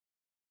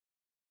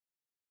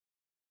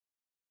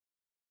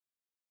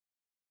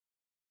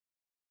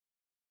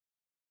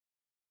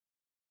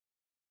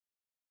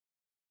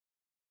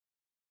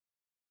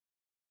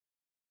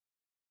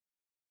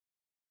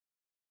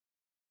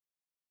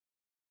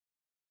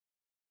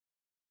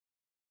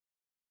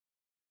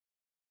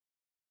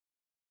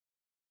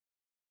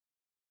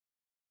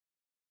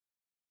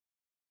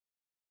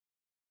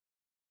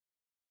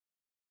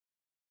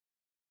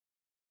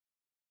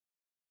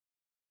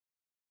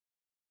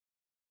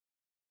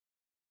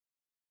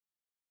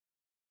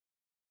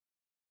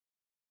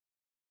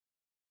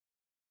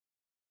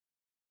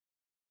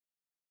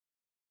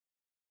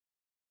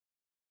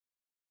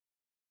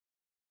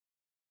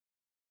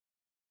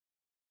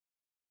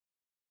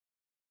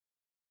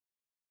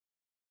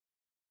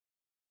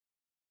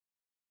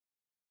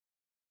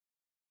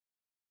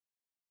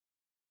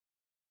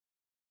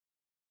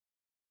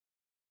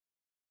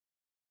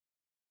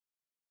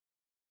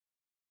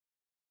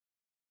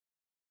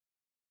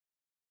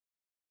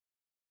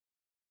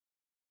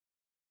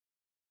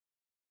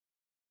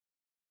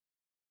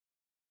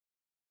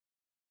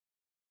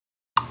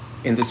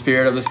In the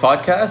spirit of this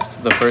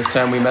podcast, the first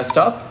time we messed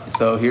up,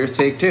 so here's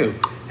take two.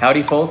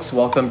 Howdy, folks.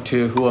 Welcome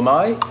to Who Am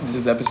I? This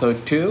is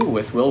episode 2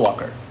 with Will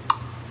Walker.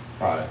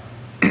 Hi.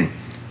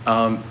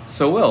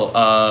 So, Will,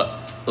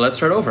 let's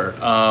start over.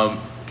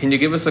 Can you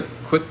give us a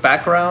quick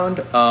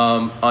background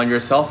on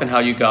yourself and how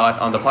you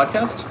got on the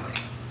podcast?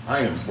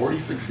 I am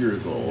 46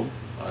 years old.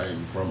 I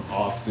am from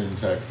Austin,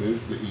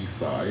 Texas, the east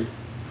side,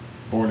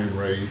 born and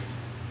raised.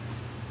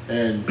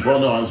 And, well,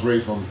 no, I was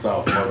raised on the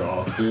south part of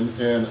Austin.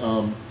 And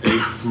a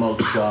smoke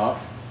shop,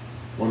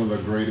 one of the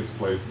greatest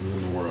places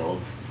in the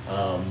world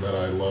that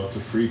I love to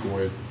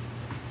frequent.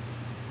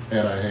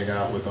 And I hang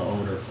out with the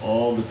owner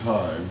all the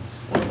time,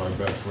 one of my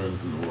best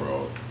friends in the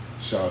world.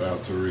 Shout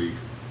out to Reek.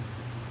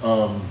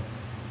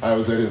 I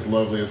was at his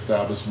lovely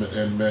establishment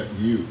and met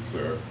you,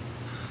 sir.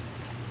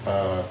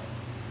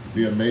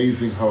 The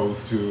amazing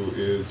host who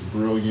is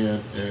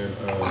brilliant and,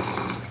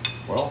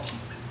 well,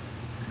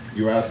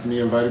 you asked me,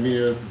 invited me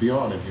to be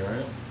on, and here I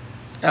am.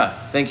 Yeah,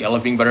 thank you. I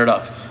love being buttered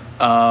up.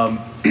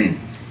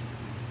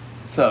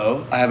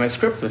 So, I have my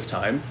script this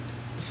time,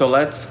 so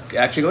let's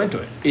actually go into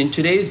it. In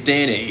today's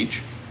day and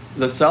age,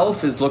 the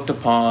self is looked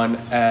upon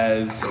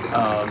as,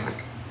 our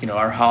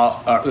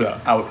hobbies,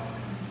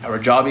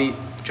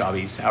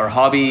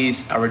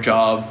 our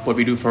job, what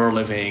we do for a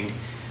living,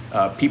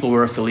 people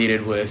we're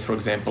affiliated with, for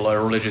example,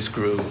 a religious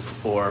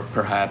group or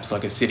perhaps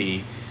like a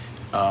city.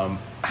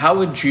 How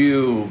would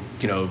you,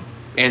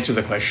 answer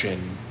the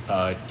question?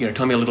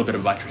 Tell me a little bit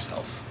about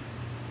yourself.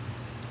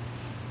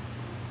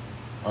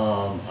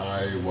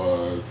 I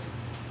was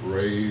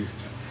raised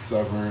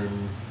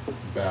Southern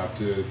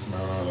Baptist,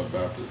 Mount Olive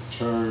Baptist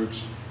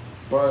Church,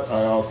 but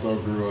I also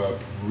grew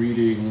up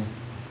reading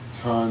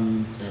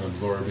tons and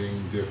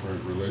absorbing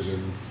different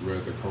religions.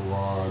 Read the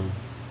Quran,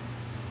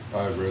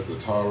 I've read the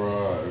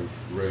Torah, I've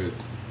read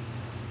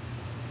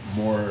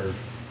more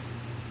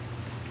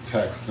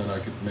text than I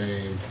could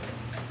name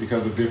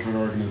because of different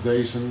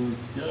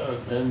organizations,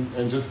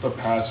 and just a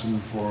passion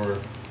for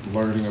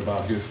learning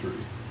about history.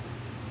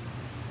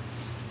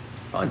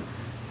 Fun.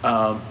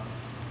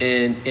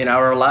 In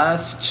our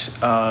last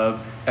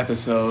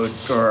episode,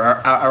 or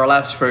our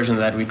last version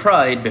that we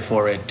tried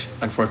before it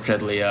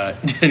unfortunately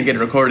didn't get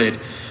recorded,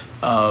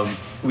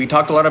 we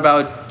talked a lot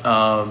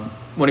about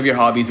one of your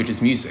hobbies, which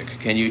is music.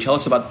 Can you tell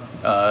us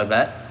about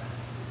that?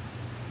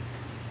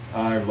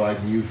 I've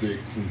liked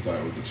music since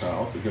I was a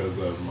child because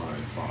of my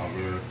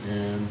father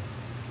and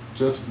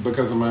just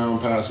because of my own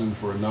passion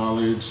for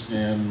knowledge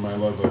and my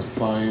love of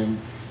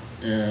science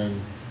and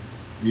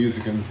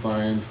music and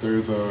science.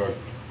 There's a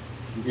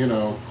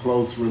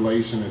close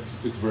relation.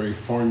 It's very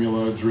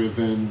formula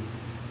driven.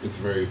 It's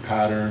very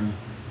pattern,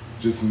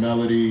 just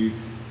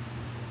melodies.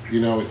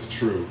 It's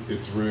true.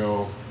 It's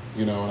real.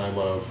 And I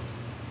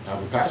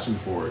have a passion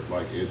for it.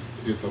 Like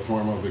it's a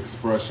form of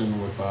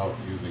expression without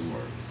using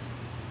words.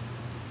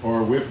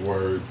 Or with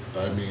words,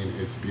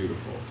 it's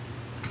beautiful.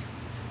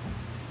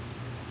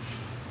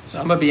 So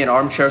I'm going to be an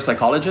armchair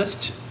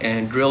psychologist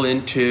and drill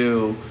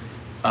into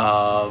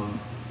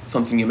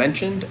something you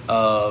mentioned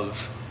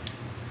of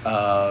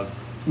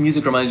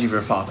music reminds you of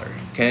your father.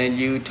 Can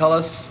you tell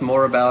us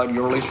more about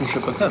your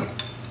relationship with him?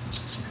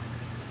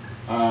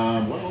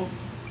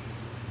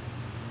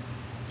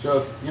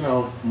 Just,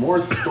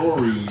 more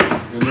stories.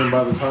 And then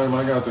by the time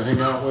I got to hang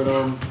out with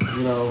him,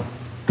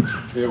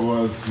 it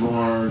was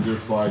more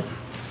just like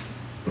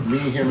me,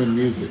 him, and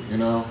music,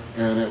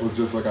 and it was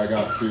just like I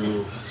got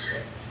to,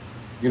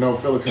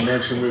 feel a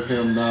connection with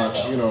him, not,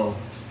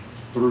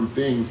 through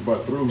things,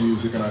 but through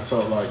music, and I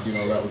felt like,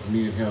 that was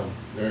me and him.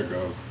 There it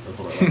goes. That's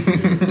what I like to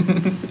hear.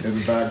 In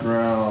the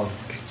background,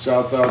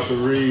 shouts out to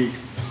Reek,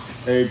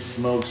 Abe's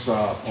Smoke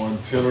Shop on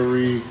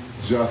Tillery,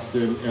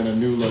 Justin, and a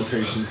new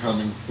location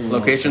coming soon.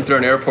 Location through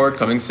an airport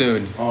coming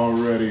soon.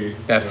 Already.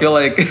 Yeah, I feel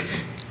like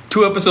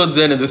 2 episodes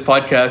in this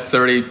podcast is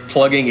already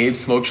plugging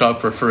Abe's Smoke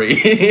Shop for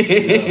free.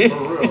 Yeah,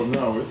 for real.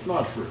 No, it's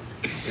not free.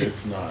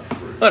 It's not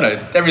free. Oh, no,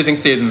 everything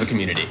stays in the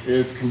community.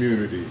 It's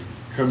community.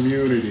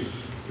 Community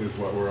is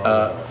what we're all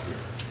about here.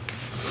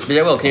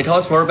 Yeah, Will, can you tell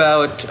us more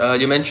about,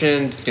 you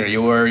mentioned,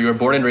 you were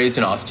born and raised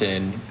in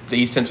Austin, the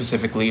East End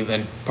specifically,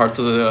 then parts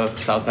of the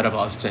south side of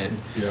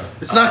Austin. Yeah.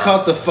 It's not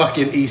called the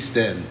fucking East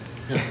End.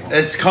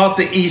 It's called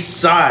the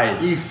East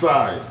Side. East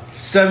Side.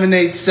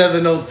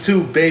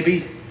 78702,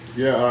 baby.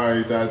 Yeah, all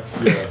right, that's,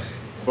 yeah.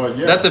 But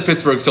yeah. That's the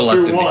Pittsburgh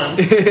selected.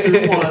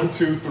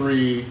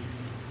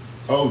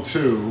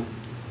 212302,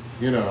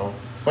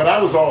 But I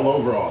was all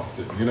over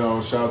Austin,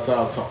 Shouts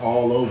out to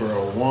all over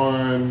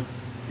 01,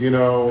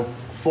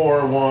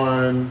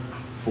 4-1,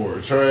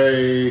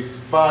 4-tray,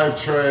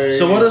 5-tray.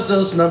 So what does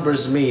those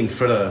numbers mean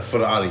for the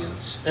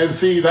audience? And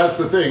see, that's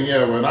the thing.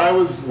 Yeah, when I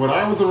was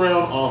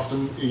around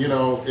Austin,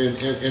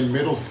 in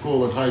middle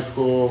school and high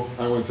school,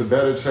 I went to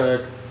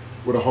Betachek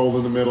with a hole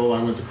in the middle.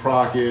 I went to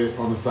Crockett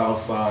on the south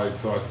side,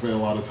 so I spent a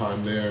lot of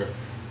time there.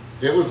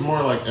 It was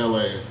more like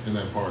LA in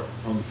that part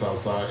on the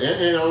south side,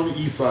 and on the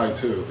east side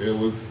too. It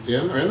was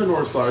in the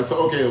north side,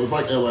 so okay, it was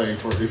like LA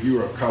for if you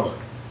were of color.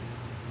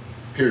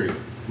 Period.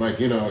 Like,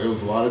 you know, it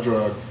was a lot of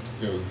drugs.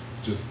 It was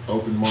just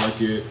open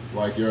market.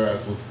 Like, your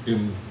ass was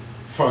in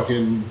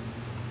fucking,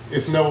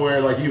 it's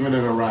nowhere, like, even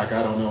in Iraq,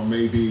 I don't know,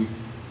 maybe,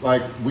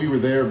 like, we were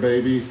there,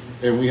 baby,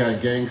 and we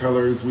had gang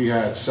colors. We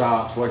had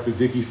shops, like the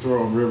Dickie store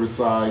on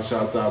Riverside,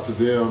 shouts out to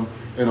them,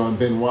 and on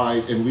Ben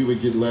White, and we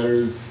would get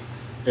letters.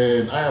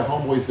 And I have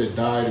homeboys that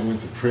died and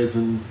went to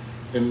prison.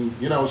 And,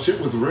 you know, shit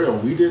was real.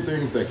 We did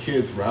things that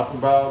kids rap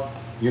about.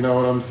 You know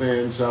what I'm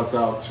saying? Shouts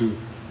out to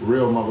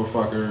real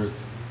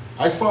motherfuckers.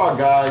 I saw a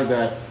guy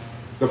that,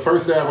 the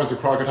first day I went to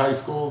Crockett High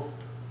School,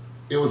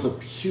 it was a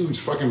huge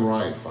fucking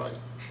riot fight.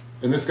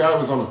 And this guy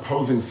was on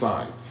opposing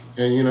sides.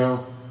 And, you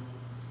know,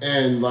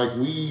 and like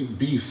we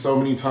beefed so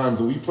many times,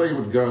 and we played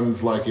with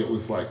guns like it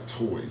was like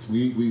toys.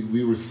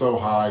 We were so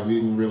high, we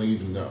didn't really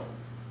even know.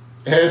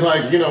 And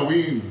like, you know,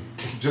 we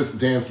just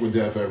danced with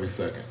death every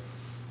second.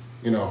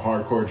 You know,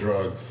 hardcore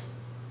drugs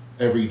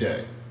every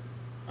day.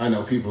 I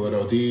know people that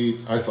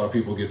OD'd. I saw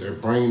people get their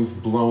brains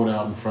blown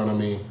out in front of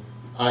me.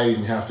 I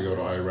didn't have to go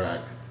to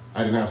Iraq.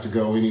 I didn't have to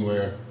go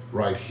anywhere,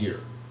 right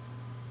here,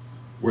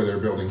 where they're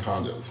building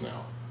condos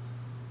now.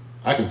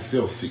 I can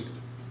still see it.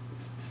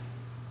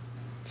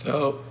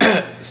 So,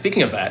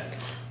 speaking of that,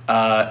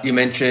 you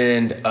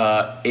mentioned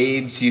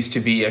Abe's used to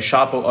be a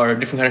shop or a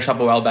different kind of shop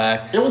a while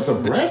back. It was a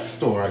bread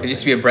store. It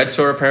used to be a bread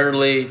store,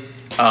 apparently.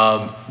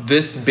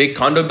 This big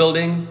condo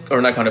building,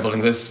 or not condo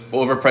building, this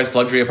overpriced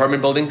luxury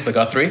apartment building, the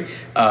Guthrie,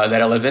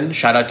 that I live in,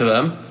 shout out to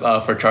them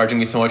for charging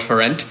me so much for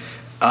rent.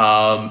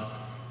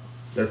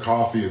 Their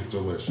coffee is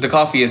delicious. The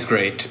coffee is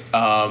great.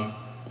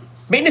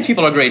 Maintenance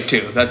people are great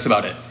too. That's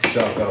about it.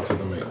 Shouts out to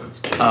the maintenance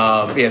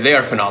people. Yeah, they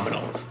are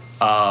phenomenal.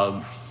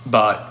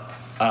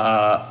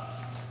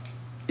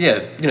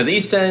 Yeah, you know, the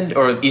East End,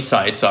 or East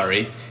Side,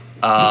 sorry.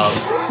 Don't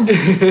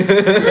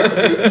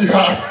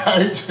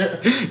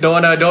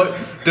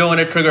want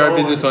to trigger our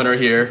business owner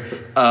here.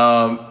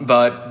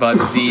 But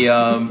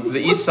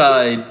the East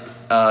Side,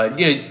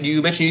 you know,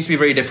 you mentioned it used to be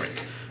very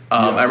different.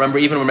 I remember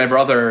even when my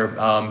brother,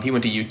 he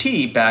went to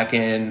UT back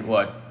in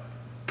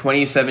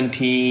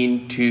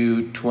 2017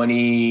 to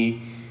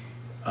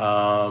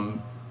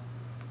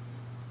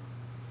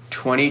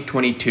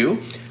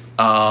 2022.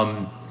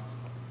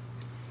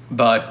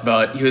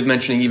 But he was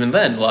mentioning even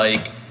then,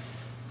 like,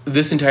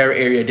 this entire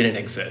area didn't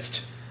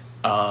exist.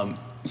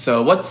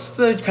 So what's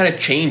the kind of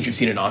change you've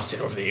seen in Austin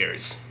over the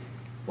years?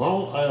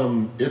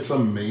 Well, it's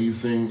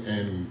amazing,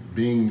 and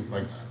being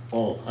like,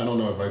 I don't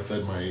know if I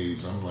said my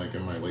age. I'm like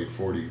in my late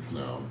 40s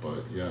now,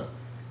 but yeah.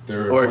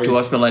 To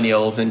us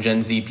millennials and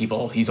Gen Z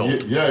people, he's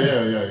old.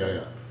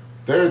 Yeah.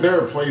 There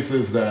are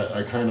places that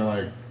I kind of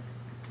like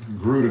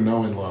grew to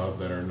know and love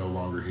that are no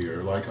longer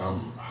here. Like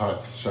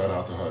Huts, shout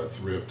out to Huts,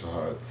 rip to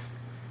Huts.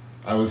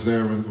 I was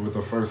there with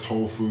the first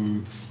Whole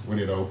Foods when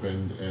it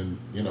opened, and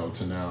you know,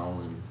 to now,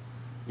 and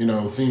you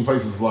know, seeing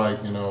places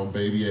like, you know,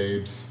 Baby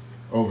Abe's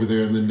over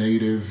there in the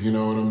Native, you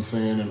know what I'm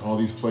saying, and all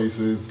these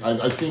places.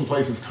 I've seen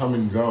places come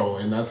and go,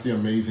 and that's the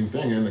amazing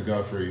thing in the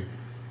Guthrie.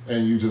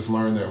 And you just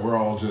learn that we're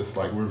all just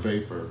like, we're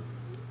vapor.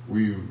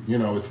 You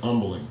know, it's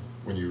humbling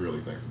when you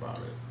really think about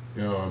it.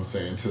 You know what I'm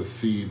saying? To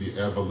see the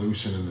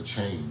evolution and the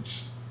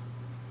change,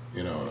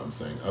 you know what I'm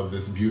saying, of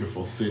this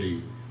beautiful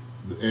city.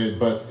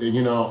 But,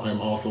 you know, I'm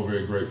also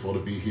very grateful to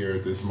be here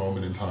at this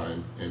moment in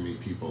time and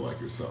meet people like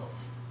yourself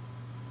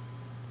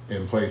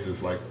in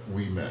places like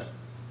we met.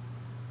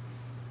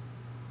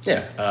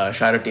 Yeah,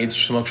 shout out to Abe's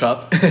Smoke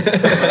Shop.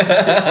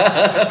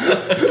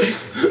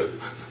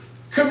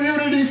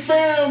 Community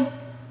fam!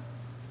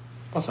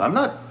 Also,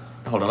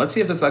 hold on, let's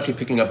see if this is actually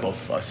picking up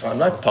both of us. I'm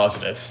not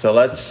positive, so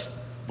let's...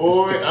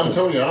 Boy, I'm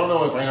telling you, I don't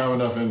know if I have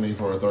enough in me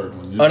for a third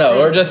one. Oh no,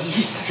 we're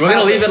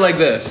gonna leave it like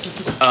this.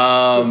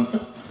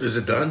 Is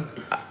it done?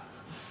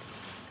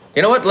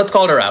 You know what? Let's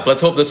call it a wrap.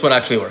 Let's hope this one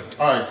actually worked.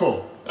 All right,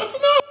 cool. That's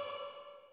enough.